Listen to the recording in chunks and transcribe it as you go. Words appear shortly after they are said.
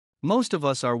Most of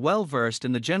us are well versed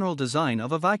in the general design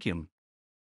of a vacuum.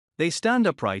 They stand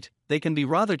upright, they can be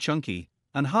rather chunky,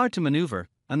 and hard to maneuver,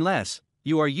 unless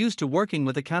you are used to working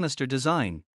with a canister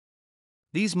design.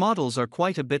 These models are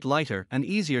quite a bit lighter and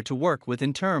easier to work with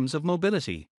in terms of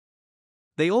mobility.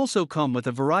 They also come with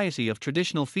a variety of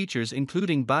traditional features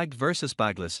including bagged versus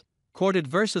bagless, corded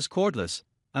versus cordless,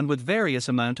 and with various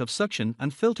amount of suction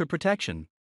and filter protection.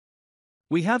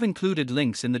 We have included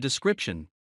links in the description,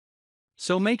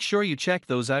 so make sure you check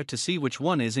those out to see which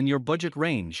one is in your budget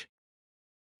range.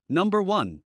 Number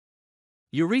 1.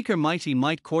 Eureka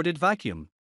Mite Corded Vacuum.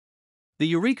 The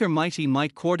Eureka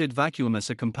Mite Corded Vacuum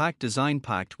is a compact design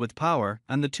packed with power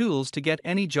and the tools to get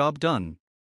any job done.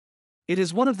 It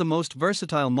is one of the most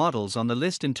versatile models on the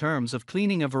list in terms of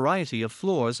cleaning a variety of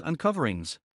floors and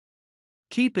coverings.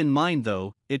 Keep in mind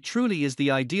though, it truly is the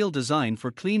ideal design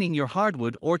for cleaning your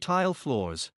hardwood or tile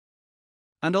floors.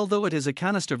 And although it is a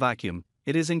canister vacuum,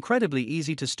 it is incredibly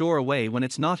easy to store away when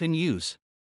it's not in use.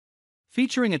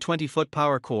 Featuring a 20-foot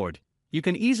power cord, you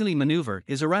can easily maneuver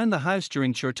is around the house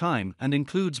during chore time and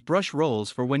includes brush rolls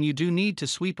for when you do need to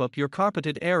sweep up your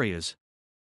carpeted areas.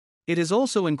 It is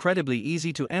also incredibly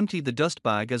easy to empty the dust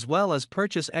bag as well as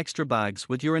purchase extra bags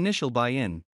with your initial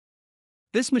buy-in.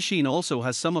 This machine also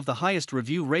has some of the highest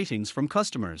review ratings from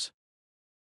customers.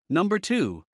 Number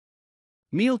 2.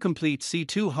 Miele Complete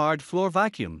C2 Hard Floor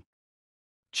Vacuum.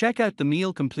 Check out the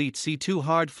Miele Complete C2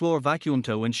 Hard Floor Vacuum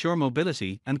to ensure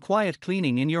mobility and quiet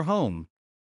cleaning in your home.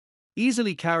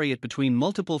 Easily carry it between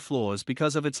multiple floors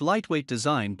because of its lightweight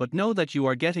design, but know that you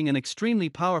are getting an extremely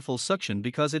powerful suction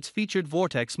because its featured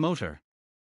vortex motor.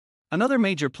 Another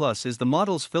major plus is the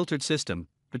model's filtered system.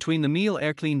 Between the Miele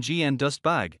AirClean GN dust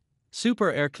bag,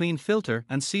 Super Air Clean filter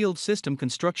and sealed system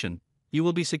construction, you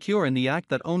will be secure in the act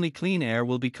that only clean air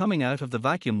will be coming out of the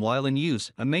vacuum while in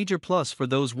use, a major plus for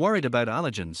those worried about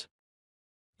allergens.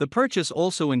 The purchase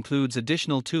also includes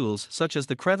additional tools such as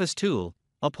the crevice tool,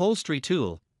 upholstery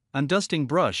tool, and dusting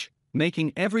brush,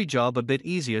 making every job a bit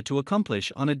easier to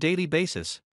accomplish on a daily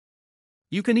basis.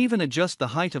 You can even adjust the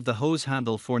height of the hose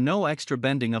handle for no extra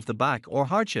bending of the back or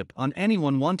hardship on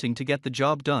anyone wanting to get the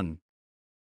job done.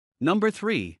 Number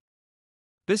 3.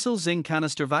 Bissell Zing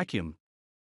Canister Vacuum.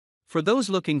 For those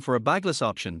looking for a bagless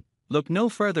option, look no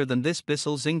further than this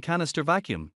Bissell Zing Canister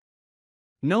Vacuum.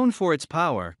 Known for its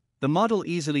power, the model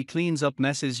easily cleans up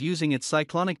messes using its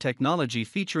cyclonic technology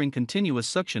featuring continuous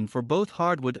suction for both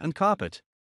hardwood and carpet.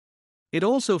 It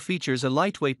also features a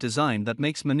lightweight design that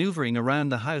makes maneuvering around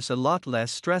the house a lot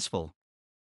less stressful.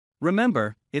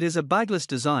 Remember, it is a bagless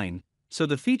design, so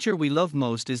the feature we love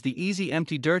most is the easy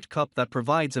empty dirt cup that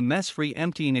provides a mess-free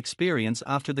emptying experience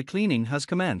after the cleaning has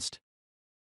commenced.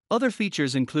 Other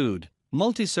features include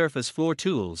multi-surface floor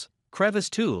tools, crevice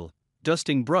tool,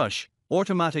 dusting brush,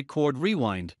 automatic cord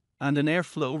rewind, and an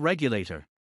airflow regulator.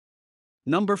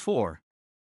 Number 4.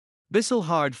 Bissell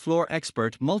Hard Floor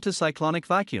Expert Multi-Cyclonic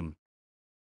Vacuum.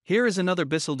 Here is another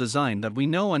Bissell design that we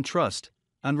know and trust,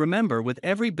 and remember, with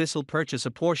every Bissell purchase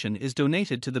a portion is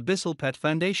donated to the Bissell Pet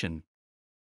Foundation.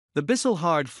 The Bissell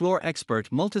Hard Floor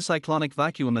Expert Multi-Cyclonic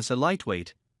Vacuum is a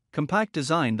lightweight, compact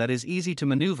design that is easy to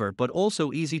maneuver but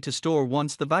also easy to store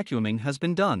once the vacuuming has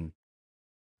been done.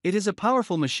 It is a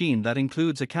powerful machine that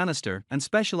includes a canister and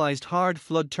specialized hard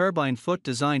flood turbine foot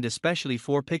designed especially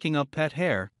for picking up pet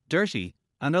hair, dirty,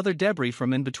 and other debris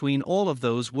from in between all of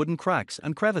those wooden cracks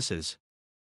and crevices.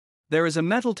 There is a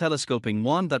metal telescoping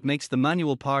wand that makes the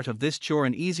manual part of this chore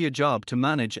an easier job to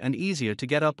manage and easier to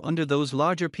get up under those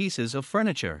larger pieces of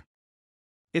furniture.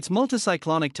 Its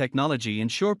multi-cyclonic technology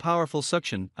ensures powerful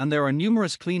suction, and there are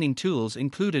numerous cleaning tools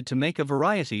included to make a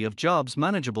variety of jobs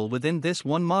manageable within this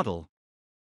one model.